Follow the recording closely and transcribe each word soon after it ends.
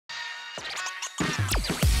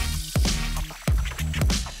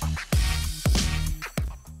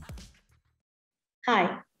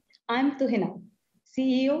Hi, I'm Tuhina,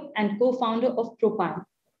 CEO and co-founder of Propine,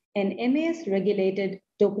 an MAS-regulated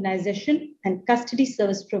tokenization and custody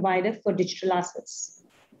service provider for digital assets.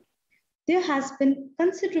 There has been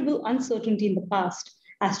considerable uncertainty in the past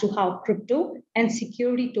as to how crypto and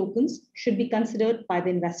security tokens should be considered by the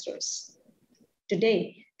investors.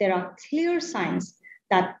 Today, there are clear signs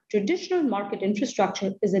that traditional market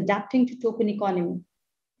infrastructure is adapting to token economy.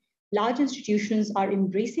 Large institutions are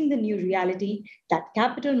embracing the new reality that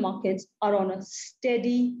capital markets are on a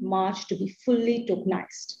steady march to be fully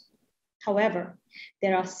tokenized. However,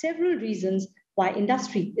 there are several reasons why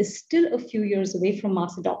industry is still a few years away from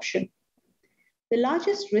mass adoption. The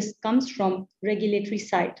largest risk comes from regulatory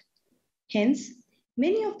side. Hence,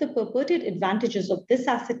 many of the purported advantages of this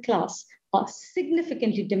asset class are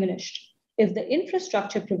significantly diminished if the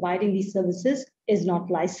infrastructure providing these services is not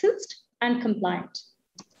licensed and compliant.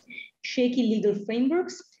 Shaky legal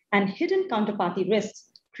frameworks and hidden counterparty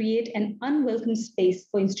risks create an unwelcome space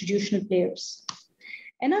for institutional players.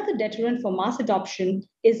 Another deterrent for mass adoption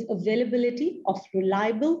is availability of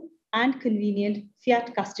reliable and convenient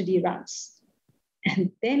fiat custody ramps.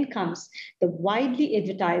 And then comes the widely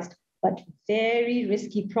advertised but very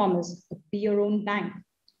risky promise of be your own bank.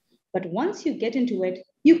 But once you get into it,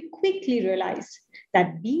 you quickly realize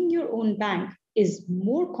that being your own bank is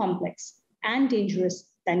more complex and dangerous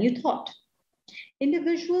than you thought.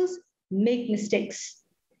 Individuals make mistakes.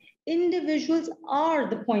 Individuals are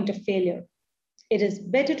the point of failure. It is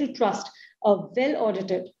better to trust a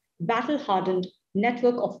well-audited, battle-hardened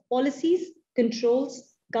network of policies,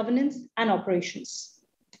 controls, governance, and operations.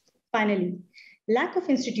 Finally, lack of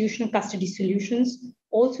institutional custody solutions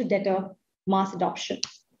also deter mass adoption.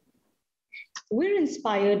 We're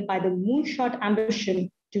inspired by the moonshot ambition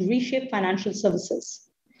to reshape financial services.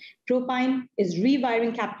 Propine is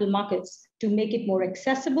rewiring capital markets to make it more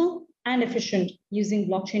accessible and efficient using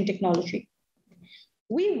blockchain technology.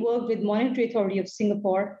 We worked with Monetary Authority of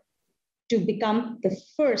Singapore to become the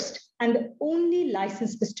first and the only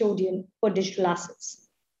licensed custodian for digital assets.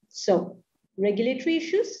 So, regulatory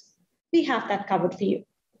issues, we have that covered for you.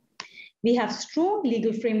 We have strong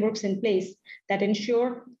legal frameworks in place that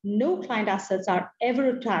ensure no client assets are ever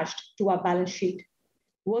attached to our balance sheet.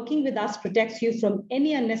 Working with us protects you from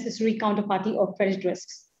any unnecessary counterparty or credit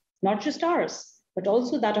risks, not just ours, but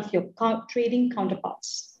also that of your trading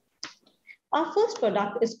counterparts. Our first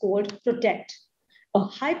product is called Protect, a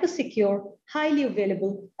hyper-secure, highly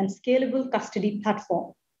available, and scalable custody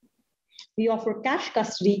platform. We offer cash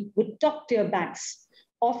custody with top-tier banks,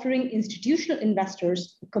 offering institutional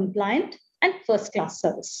investors a compliant and first-class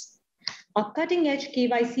service. Our cutting-edge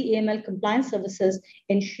KYC AML compliance services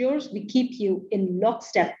ensures we keep you in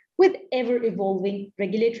lockstep with ever-evolving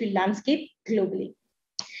regulatory landscape globally.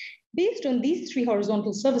 Based on these three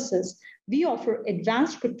horizontal services, we offer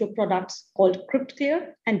advanced crypto products called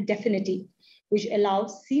CryptClear and Definity, which allow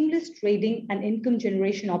seamless trading and income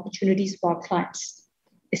generation opportunities for our clients,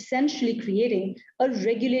 essentially creating a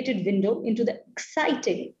regulated window into the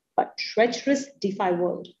exciting but treacherous DeFi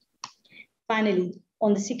world. Finally,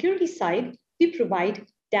 on the security side, we provide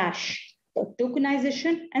Dash, the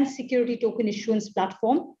tokenization and security token issuance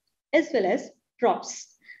platform, as well as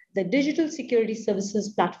Props, the digital security services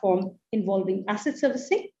platform involving asset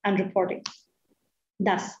servicing and reporting.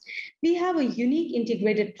 Thus, we have a unique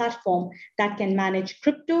integrated platform that can manage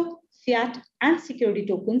crypto, fiat, and security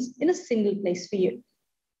tokens in a single place for you.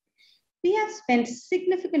 We have spent a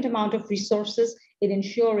significant amount of resources in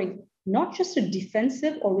ensuring not just a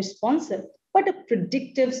defensive or responsive, but a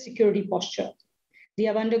predictive security posture. We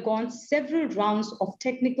have undergone several rounds of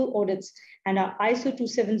technical audits and are ISO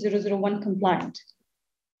 27001 compliant.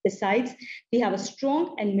 Besides, we have a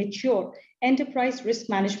strong and mature enterprise risk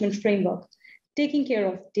management framework, taking care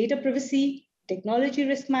of data privacy, technology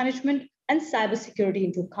risk management, and cybersecurity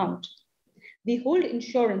into account. We hold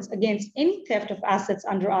insurance against any theft of assets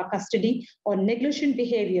under our custody or negligent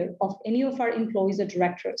behavior of any of our employees or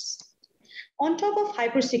directors. On top of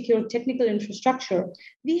hyper-secure technical infrastructure,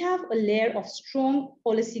 we have a layer of strong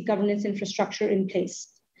policy governance infrastructure in place.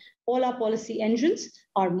 All our policy engines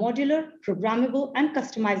are modular, programmable, and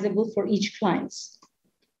customizable for each client.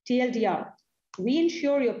 TLDR, we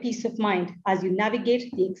ensure your peace of mind as you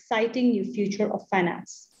navigate the exciting new future of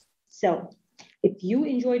finance. So, if you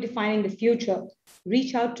enjoy defining the future,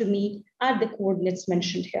 reach out to me at the coordinates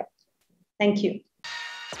mentioned here. Thank you.